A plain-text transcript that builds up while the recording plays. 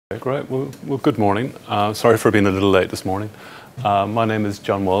Great. Well, good morning. Sorry for being a little late this morning. My name is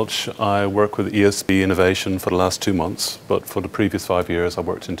John Walsh. I work with ESB Innovation for the last 2 months, but for the previous 5 years I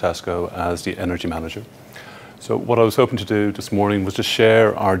worked in Tesco as the energy manager. So what I was hoping to do this morning was to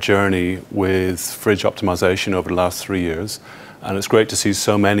share our journey with fridge optimization over the last 3 years. And it's great to see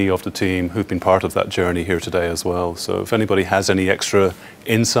so many of the team who've been part of that journey here today as well. So if anybody has any extra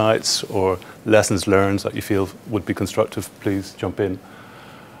insights or lessons learned that you feel would be constructive, please jump in.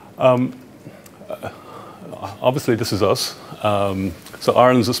 Obviously, this is us. So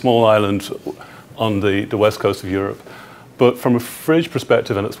Ireland's a small island on the west coast of Europe. But from a fridge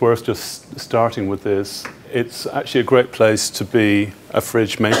perspective, and it's worth just starting with this, it's actually a great place to be a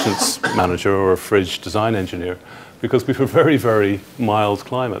fridge maintenance manager or a fridge design engineer, because we have a very, very mild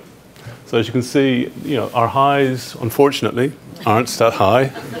climate. So as you can see, our highs, unfortunately, aren't that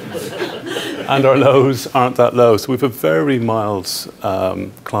high, and our lows aren't that low. So we have a very mild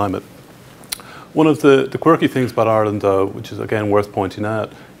climate. One of the quirky things about Ireland, though, which is again worth pointing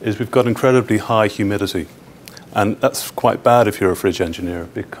out, is we've got incredibly high humidity. And that's quite bad if you're a fridge engineer,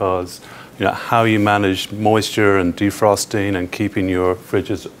 because how you manage moisture and defrosting and keeping your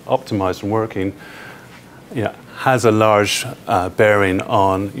fridges optimized and working has a large bearing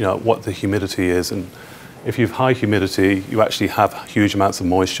on what the humidity is. And if you have high humidity, you actually have huge amounts of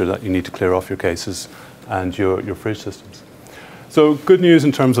moisture that you need to clear off your cases and your fridge systems. So good news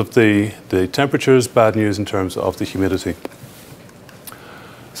in terms of the temperatures, bad news in terms of the humidity.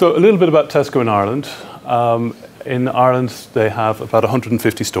 So a little bit about Tesco in Ireland. In Ireland, they have about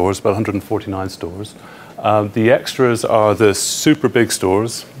 150 stores, about 149 stores. The extras are the super big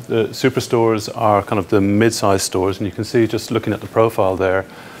stores. The super stores are kind of the mid-sized stores, and you can see just looking at the profile there,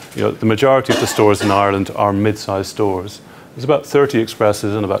 the majority of the stores in Ireland are mid-sized stores. There's about 30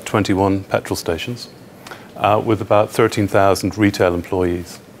 expresses and about 21 petrol stations, with about 13,000 retail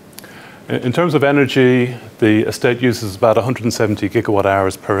employees. In terms of energy, the estate uses about 170 gigawatt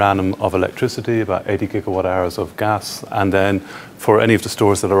hours per annum of electricity, about 80 gigawatt hours of gas, and then for any of the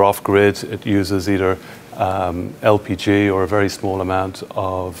stores that are off-grid, it uses either LPG or a very small amount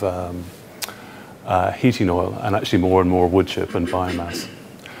of heating oil, and actually more and more wood chip and biomass.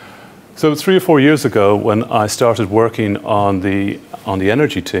 So 3 or 4 years ago, when I started working on the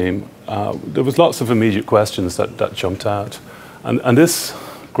energy team, there was lots of immediate questions that jumped out, and this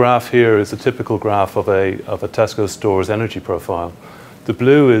graph here is a typical graph of a Tesco store's energy profile. The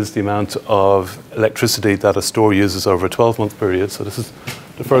blue is the amount of electricity that a store uses over a 12-month period. So this is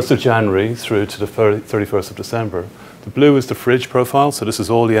the 1st of January through to the 31st of December. The blue is the fridge profile. So this is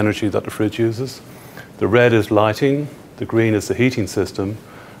all the energy that the fridge uses. The red is lighting. The green is the heating system.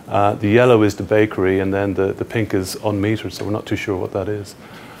 The yellow is the bakery. And then the pink is unmetered. So we're not too sure what that is.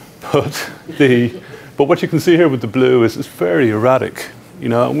 But what you can see here with the blue is it's very erratic.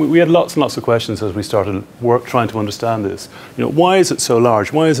 We had lots and lots of questions as we started trying to understand this. Why is it so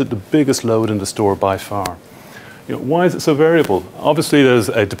large? Why is it the biggest load in the store by far? Why is it so variable? Obviously, there's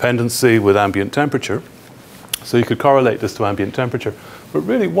a dependency with ambient temperature, so you could correlate this to ambient temperature. But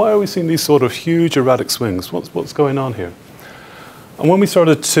really, why are we seeing these sort of huge erratic swings? What's going on here? And when we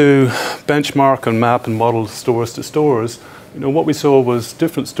started to benchmark and map and model stores to stores, what we saw was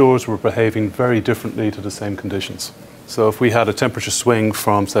different stores were behaving very differently to the same conditions. So if we had a temperature swing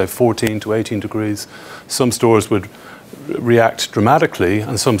from, say, 14 to 18 degrees, some stores would react dramatically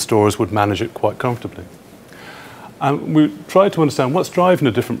and some stores would manage it quite comfortably. And we tried to understand what's driving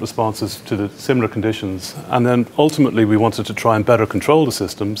the different responses to the similar conditions. And then ultimately we wanted to try and better control the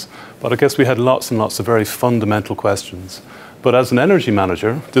systems. But I guess we had lots and lots of very fundamental questions. But as an energy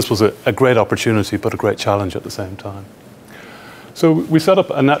manager, this was a great opportunity, but a great challenge at the same time. So we set up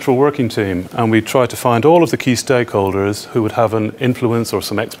a natural working team, and we tried to find all of the key stakeholders who would have an influence or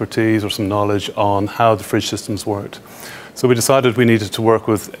some expertise or some knowledge on how the fridge systems worked. So we decided we needed to work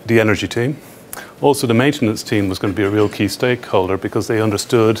with the energy team. Also, the maintenance team was going to be a real key stakeholder because they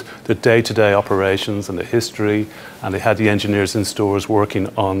understood the day-to-day operations and the history, and they had the engineers in stores working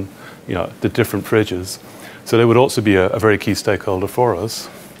on the different fridges. So they would also be a very key stakeholder for us.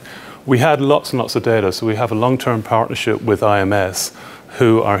 We had lots and lots of data, so we have a long-term partnership with IMS,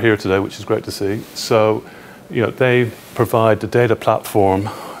 who are here today, which is great to see. So, they provide the data platform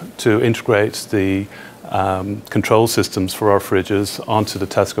to integrate the control systems for our fridges onto the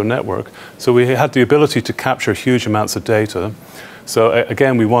Tesco network. So we had the ability to capture huge amounts of data. So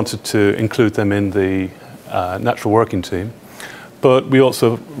again, we wanted to include them in the natural working team. But we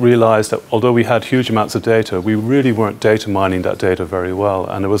also realized that although we had huge amounts of data, we really weren't data mining that data very well.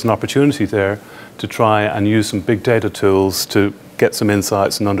 And there was an opportunity there to try and use some big data tools to get some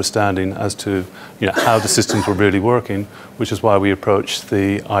insights and understanding as to how the systems were really working, which is why we approached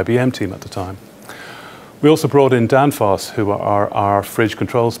the IBM team at the time. We also brought in Danfoss, who are our fridge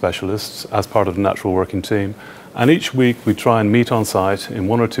control specialists, as part of the natural working team. And each week we'd try and meet on site in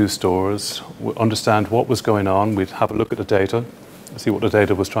 1 or 2 stores, understand what was going on. We'd have a look at the data, see what the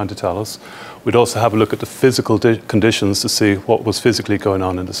data was trying to tell us. We'd also have a look at the physical conditions to see what was physically going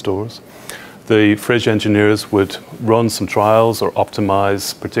on in the stores. The fridge engineers would run some trials or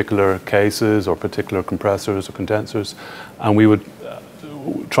optimize particular cases or particular compressors or condensers, and we would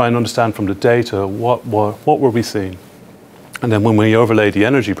try and understand from the data what were we seeing. And then when we overlaid the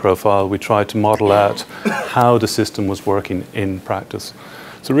energy profile, we tried to model out how the system was working in practice.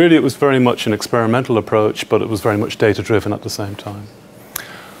 So really it was very much an experimental approach, but it was very much data-driven at the same time.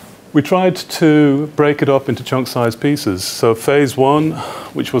 We tried to break it up into chunk-sized pieces. So phase 1,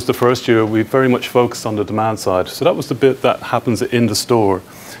 which was the first year, we very much focused on the demand side. So that was the bit that happens in the store.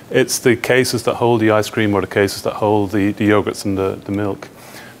 It's the cases that hold the ice cream or the cases that hold the yogurts and the milk.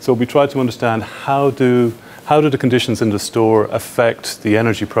 So we tried to understand how do the conditions in the store affect the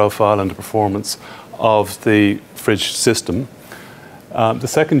energy profile and the performance of the fridge system. The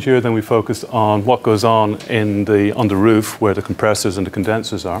second year, then we focused on what goes on the roof where the compressors and the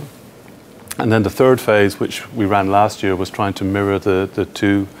condensers are. And then the third phase, which we ran last year, was trying to mirror the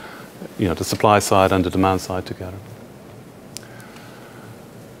two, the supply side and the demand side together.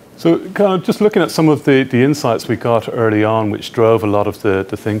 So kind of just looking at some of the insights we got early on, which drove a lot of the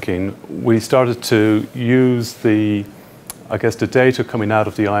thinking, we started to use the data coming out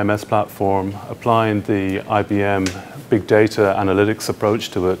of the IMS platform, applying the IBM big data analytics approach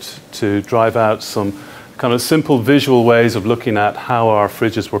to it to drive out some kind of simple visual ways of looking at how our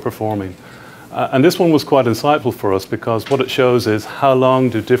fridges were performing. And this one was quite insightful for us because what it shows is how long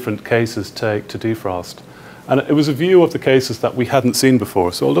do different cases take to defrost. And it was a view of the cases that we hadn't seen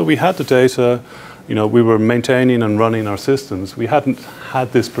before. So although we had the data, we were maintaining and running our systems, we hadn't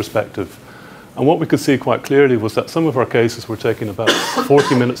had this perspective. And what we could see quite clearly was that some of our cases were taking about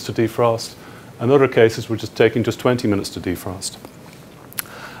 40 minutes to defrost, and other cases were just taking just 20 minutes to defrost.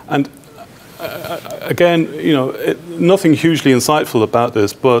 And again, nothing hugely insightful about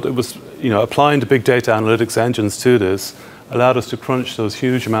this, but it was, applying the big data analytics engines to this allowed us to crunch those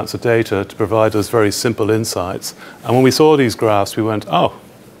huge amounts of data to provide us very simple insights. And when we saw these graphs, we went, oh,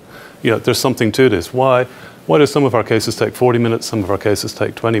 there's something to this. Why do some of our cases take 40 minutes, some of our cases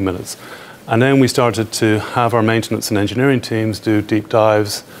take 20 minutes? And then we started to have our maintenance and engineering teams do deep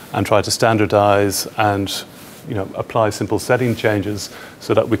dives and try to standardize and apply simple setting changes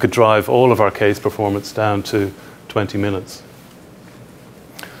so that we could drive all of our case performance down to 20 minutes.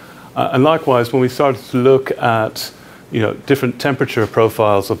 And likewise, when we started to look at different temperature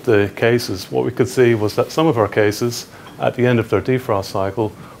profiles of the cases, what we could see was that some of our cases, at the end of their defrost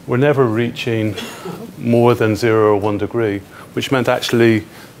cycle, were never reaching more than 0 or 1 degree, which meant actually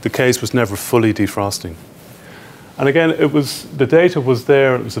the case was never fully defrosting. And again, the data was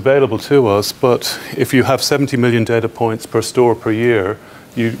there, it was available to us, but if you have 70 million data points per store per year,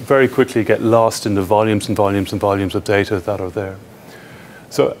 you very quickly get lost in the volumes and volumes and volumes of data that are there.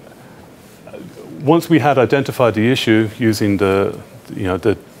 So once we had identified the issue using the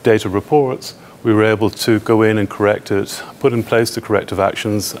data reports, we were able to go in and correct it, put in place the corrective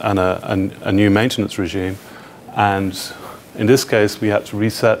actions and a new maintenance regime. And in this case, we had to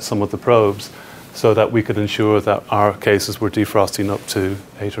reset some of the probes so that we could ensure that our cases were defrosting up to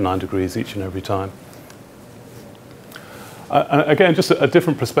 8 or 9 degrees each and every time. And again, just a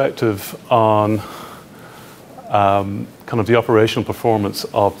different perspective on kind of the operational performance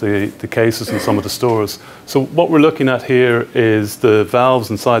of the cases in some of the stores. So what we're looking at here is the valves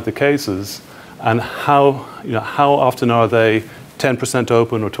inside the cases and how often are they 10%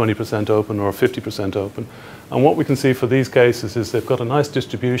 open or 20% open or 50% open. And what we can see for these cases is they've got a nice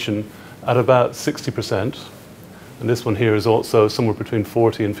distribution at about 60%. And this one here is also somewhere between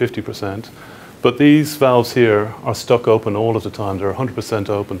 40 and 50%. But these valves here are stuck open all of the time. They're 100%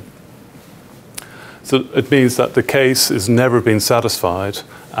 open. So it means that the case is never being satisfied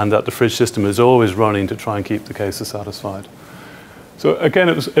and that the fridge system is always running to try and keep the cases satisfied. So again,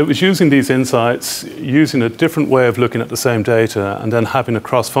 it was using these insights, using a different way of looking at the same data, and then having a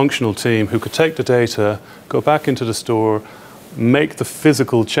cross-functional team who could take the data, go back into the store, make the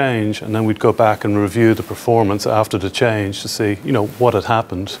physical change, and then we'd go back and review the performance after the change to see, what had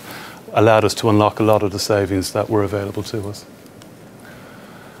happened, allowed us to unlock a lot of the savings that were available to us.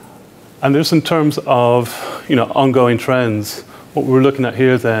 And just in terms of, ongoing trends, What we're looking at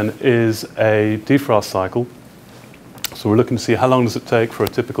here then is a defrost cycle. So we're looking to see how long does it take for a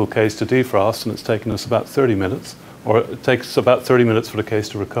typical case to defrost, and it's taken us about 30 minutes, or it takes about 30 minutes for the case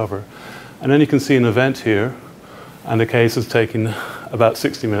to recover. And then you can see an event here, and the case is taking about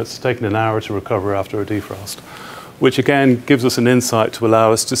 60 minutes, it's taking an hour to recover after a defrost, which again gives us an insight to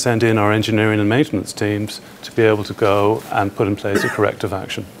allow us to send in our engineering and maintenance teams to be able to go and put in place a corrective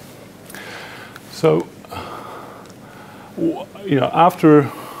action. So,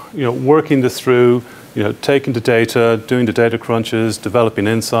 after working this through, taking the data, doing the data crunches, developing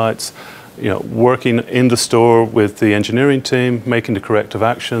insights, working in the store with the engineering team, making the corrective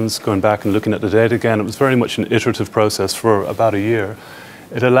actions, going back and looking at the data again. It was very much an iterative process for about a year.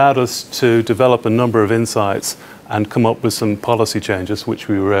 It allowed us to develop a number of insights and come up with some policy changes which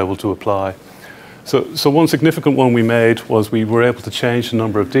we were able to apply. So one significant one we made was we were able to change the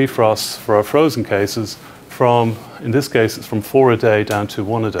number of defrosts for our frozen cases from, in this case, it's from 4 a day down to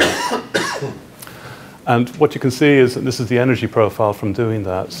 1 a day. And what you can see is that this is the energy profile from doing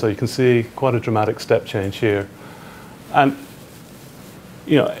that. So you can see quite a dramatic step change here. And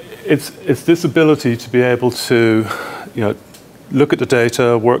it's this ability to be able to look at the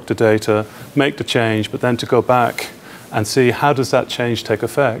data, work the data, make the change, but then to go back and see how does that change take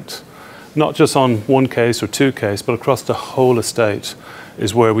effect, not just on one case or two cases, but across the whole estate,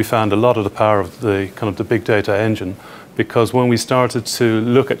 is where we found a lot of the power of the kind of the big data engine. Because when we started to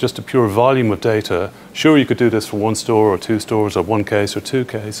look at just a pure volume of data, sure, you could do this for one store or two stores or one case or two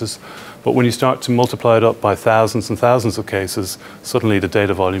cases, but when you start to multiply it up by thousands and thousands of cases, suddenly the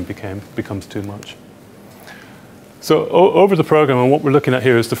data volume becomes too much. So over the program, and what we're looking at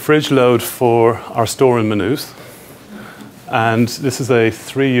here is the fridge load for our store in Maynooth. And this is a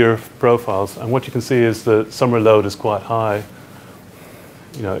 3-year profile. And what you can see is the summer load is quite high.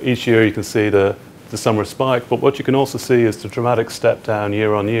 Each year you can see the summer spike, but what you can also see is the dramatic step down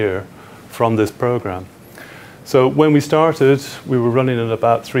year on year from this program. So when we started, we were running at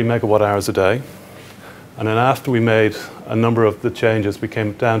about 3 megawatt hours a day. And then after we made a number of the changes, we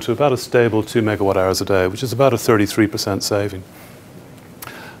came down to about a stable 2 megawatt hours a day, which is about a 33% saving.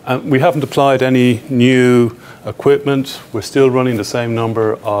 And we haven't applied any new equipment. We're still running the same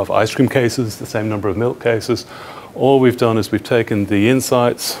number of ice cream cases, the same number of milk cases. All we've done is we've taken the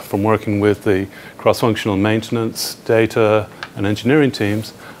insights from working with the cross-functional maintenance, data, and engineering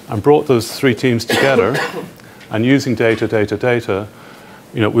teams and brought those 3 teams together. And using data,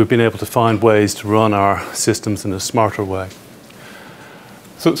 we've been able to find ways to run our systems in a smarter way.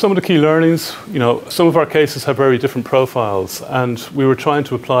 So some of the key learnings, some of our cases have very different profiles, and we were trying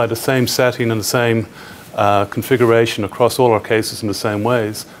to apply the same setting and the same configuration across all our cases in the same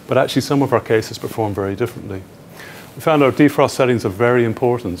ways, but actually some of our cases perform very differently. We found our defrost settings are very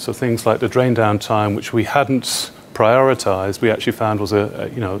important. So things like the drain down time, which we hadn't prioritized, we actually found was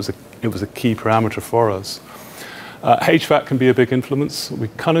it was a key parameter for us. HVAC can be a big influence. We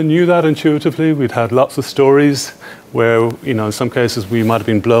kind of knew that intuitively. We'd had lots of stories where, in some cases we might have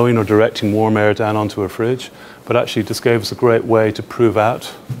been blowing or directing warm air down onto a fridge, but actually this gave us a great way to prove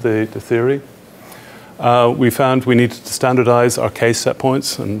out the theory. We found we needed to standardize our case set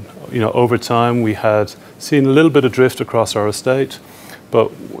points, and over time we had seen a little bit of drift across our estate,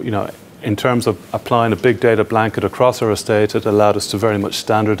 but in terms of applying a big data blanket across our estate, it allowed us to very much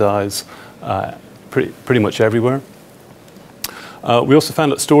standardize pretty much everywhere. We also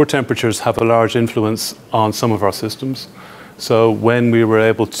found that store temperatures have a large influence on some of our systems. So when we were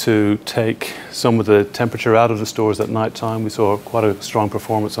able to take some of the temperature out of the stores at night time, we saw quite a strong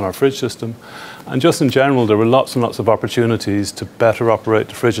performance on our fridge system. And just in general, there were lots and lots of opportunities to better operate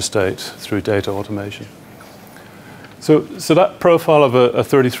the fridge estate through data automation. So that profile of a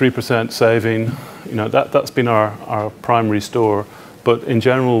 33% saving, that's been our primary store. But in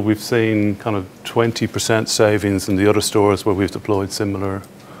general, we've seen kind of 20% savings in the other stores where we've deployed similar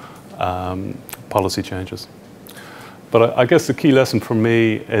policy changes. But I guess the key lesson for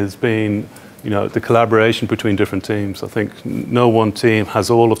me has been, the collaboration between different teams. I think no one team has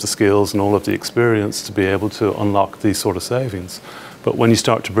all of the skills and all of the experience to be able to unlock these sort of savings. But when you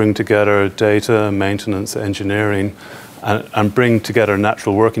start to bring together data, maintenance, engineering, and bring together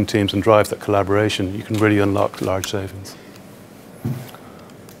natural working teams and drive that collaboration, you can really unlock large savings.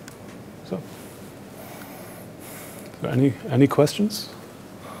 So, any questions?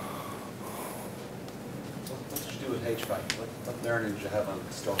 What learning did you have on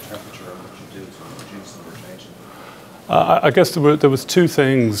store temperature and what you do to reduce the rotation? I guess there was 2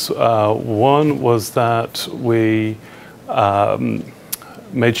 things. One was that we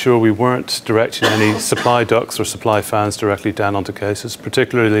made sure we weren't directing any supply ducts or supply fans directly down onto cases,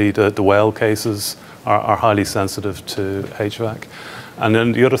 particularly the well cases are highly sensitive to HVAC. And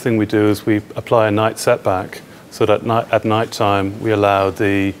then the other thing we do is we apply a night setback, so that at night time we allow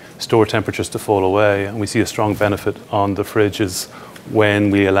the store temperatures to fall away, and we see a strong benefit on the fridges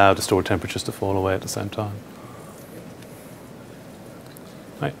when we allow the store temperatures to fall away at the same time.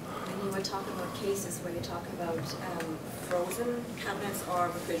 Right. And you were talking about cases where you talk about frozen cabinets or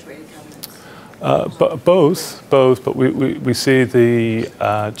refrigerated cabinets? Both, but we see the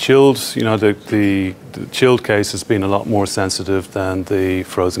chilled, the chilled case has been a lot more sensitive than the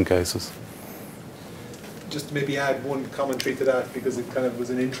frozen cases. Just to maybe add one commentary to that, because it kind of was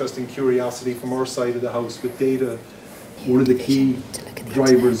an interesting curiosity from our side of the house with data. One of the key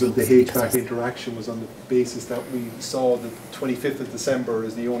drivers of the HVAC interaction was on the basis that we saw the 25th of December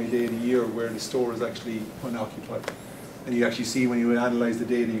as the only day of the year where the store is actually unoccupied. And you actually see, when you analyze the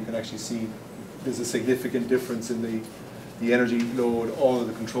data, you can actually see there's a significant difference in the energy load. All of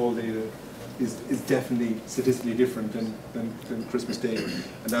the control data is definitely statistically different than Christmas Day.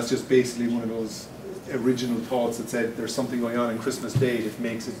 And that's just basically one of those original thoughts that said there's something going on Christmas Day that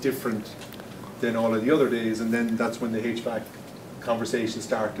makes it different than all of the other days, and then that's when the HVAC conversation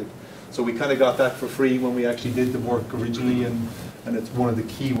started. So we kind of got that for free when we actually did the work originally, and it's one of the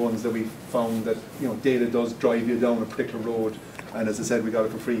key ones that we found that data does drive you down a particular road, and as I said, we got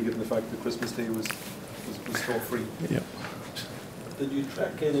it for free given the fact that Christmas Day was so free. Yeah. Did you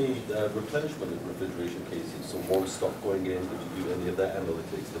track any replenishment in refrigeration cases? So more stock going in, did you do any of that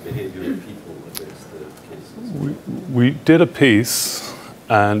analytics, the behavior of people against the cases? We did a piece,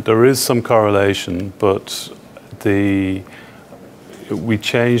 and there is some correlation, but we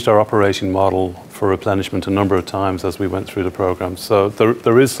changed our operating model for replenishment a number of times as we went through the program. So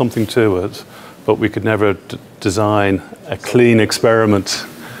there is something to it, but we could never design a clean experiment.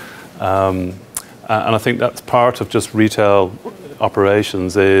 And I think that's part of just retail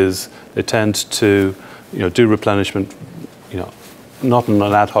operations, is they tend to do replenishment not on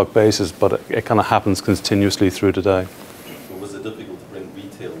an ad hoc basis, but it kind of happens continuously through the day. So was it difficult to bring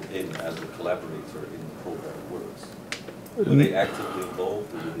retail in as a collaborator in the program works? Were they actively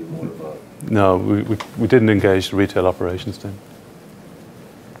involved, or were they more about? No, we didn't engage the retail operations team.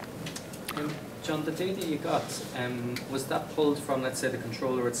 John, the data you got, was that pulled from, let's say, the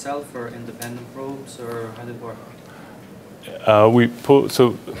controller itself, or independent probes, or how did it work?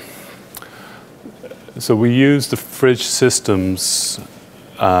 So we used the fridge systems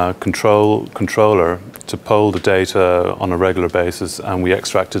controller to pull the data on a regular basis, and we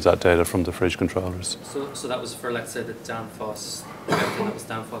extracted that data from the fridge controllers. So that was for, let's say, the Danfoss, everything that was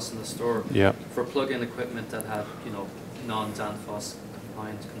Danfoss in the store. Yeah. For plug-in equipment that had, non-Danfoss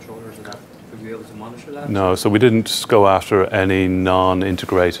compliant controllers, or that, were you able to monitor that? No, so we didn't go after any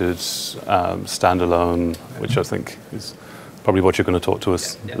non-integrated standalone, which I think is probably what you're going to talk to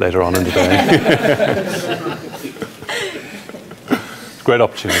us later on in the day. Great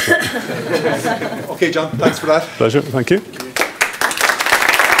opportunity. Okay, John, thanks for that. Pleasure, thank you.